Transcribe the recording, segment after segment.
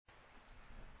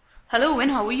Hello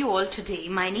and how are you all today?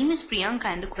 My name is Priyanka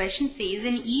and the question says,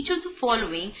 in each of the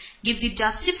following, give the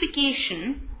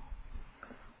justification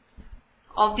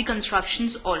of the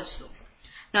constructions also.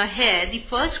 Now here, the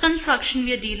first construction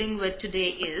we are dealing with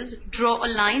today is draw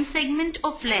a line segment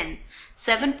of length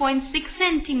 7.6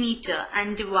 centimeter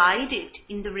and divide it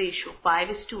in the ratio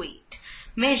 5:8.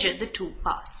 Measure the two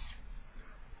parts.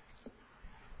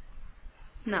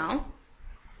 Now,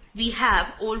 we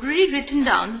have already written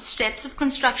down the steps of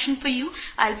construction for you.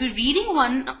 I'll be reading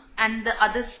one and the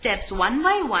other steps one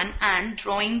by one and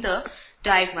drawing the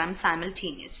diagram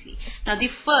simultaneously. Now the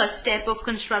first step of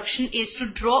construction is to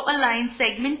draw a line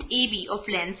segment AB of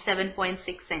length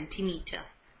 7.6 centimeter.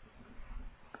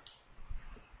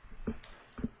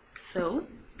 So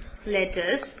let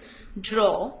us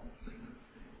draw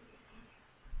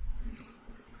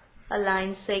a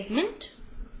line segment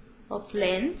of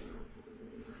length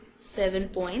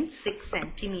 7.6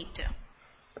 centimeter.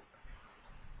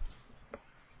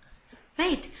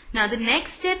 Right. Now the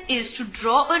next step is to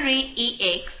draw a ray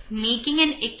AX making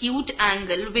an acute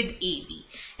angle with AB,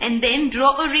 and then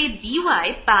draw a ray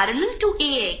BY parallel to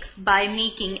AX by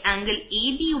making angle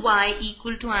ABY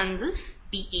equal to angle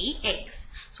BAX.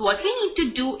 So what we need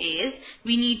to do is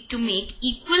we need to make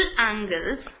equal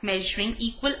angles, measuring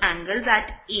equal angles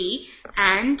at A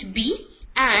and B,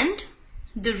 and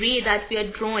the ray that we are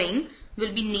drawing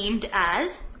will be named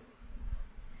as,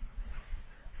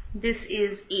 this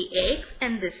is AX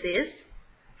and this is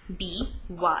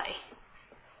BY.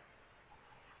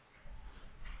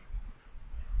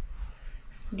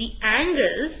 The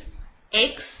angles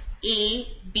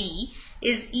XAB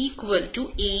is equal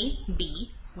to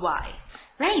ABY.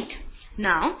 Right.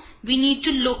 Now we need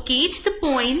to locate the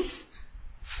points,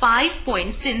 5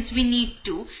 points, since we need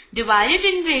to divide it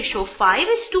in ratio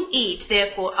 5:8.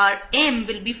 Therefore, our M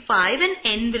will be 5 and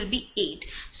N will be 8.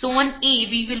 So on A,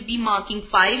 we will be marking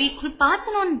 5 equal parts,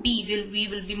 and on B, we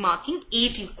will be marking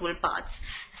 8 equal parts,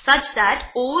 such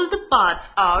that all the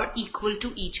parts are equal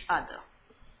to each other.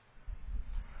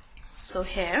 So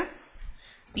here,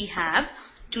 we have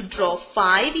to draw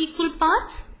 5 equal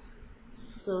parts.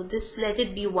 So this, let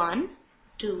it be 1,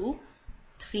 2,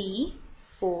 3,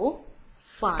 4,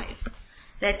 5.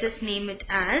 Let us name it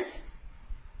as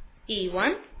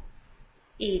A1,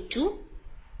 A2,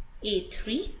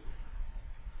 A3,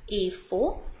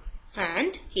 A4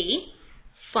 and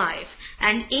A5.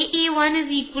 And AA1 is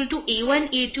equal to A1,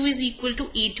 A2 is equal to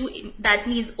A2. That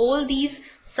means all these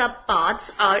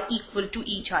subparts are equal to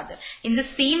each other. In the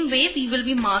same way, we will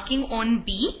be marking on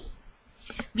B.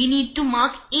 We need to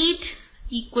mark 8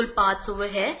 equal parts over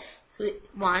here. So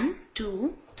 1,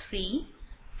 2, 3,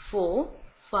 4,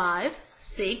 5,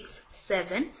 6,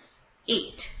 7,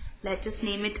 8. Let us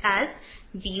name it as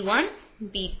B1,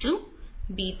 B2,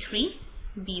 B3,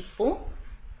 B4,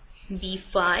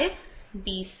 B5,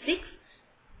 B6,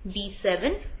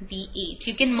 B7, B8.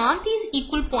 You can mark these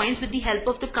equal points with the help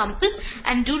of the compass,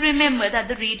 and do remember that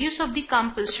the radius of the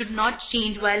compass should not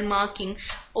change while marking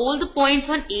all the points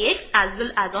on AX as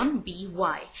well as on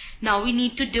BY. Now we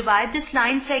need to divide this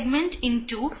line segment in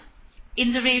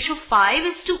the ratio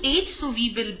 5:8. So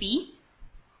we will be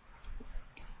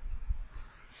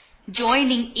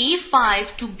joining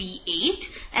A5 to B8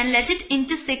 and let it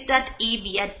intersect at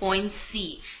AB at point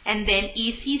C, and then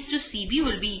ACs to CB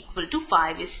will be equal to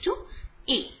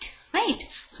 5:8. Right.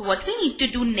 So what we need to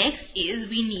do next is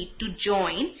we need to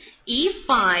join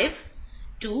A5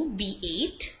 to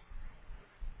B8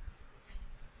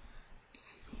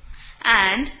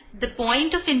 and the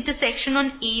point of intersection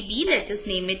on AB, let us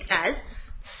name it as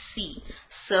C.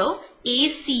 So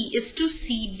AC is to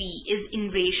CB is in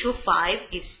ratio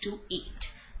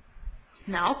 5:8.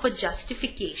 Now for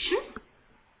justification,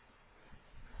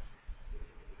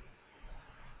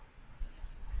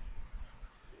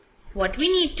 what we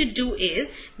need to do is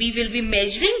we will be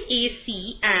measuring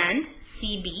AC and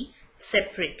CB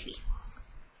separately.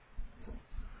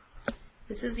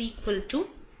 This is equal to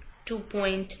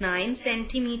 2.9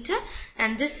 centimeter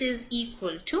and this is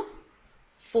equal to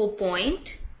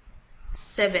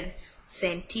 4.7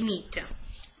 centimeter,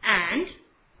 and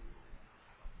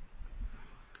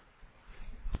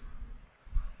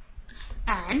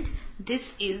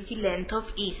this is the length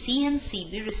of AC and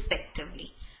CB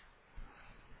respectively.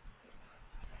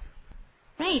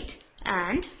 Right,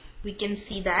 and we can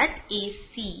see that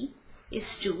AC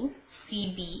is to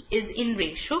CB is in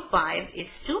ratio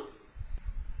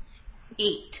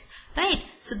 5:8. Right,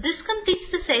 so this completes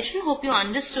the session. Hope you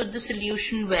understood the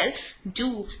solution well.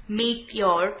 Do make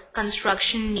your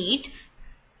construction neat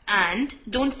and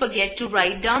don't forget to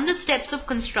write down the steps of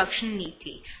construction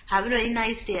neatly. Have a very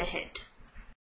nice day ahead.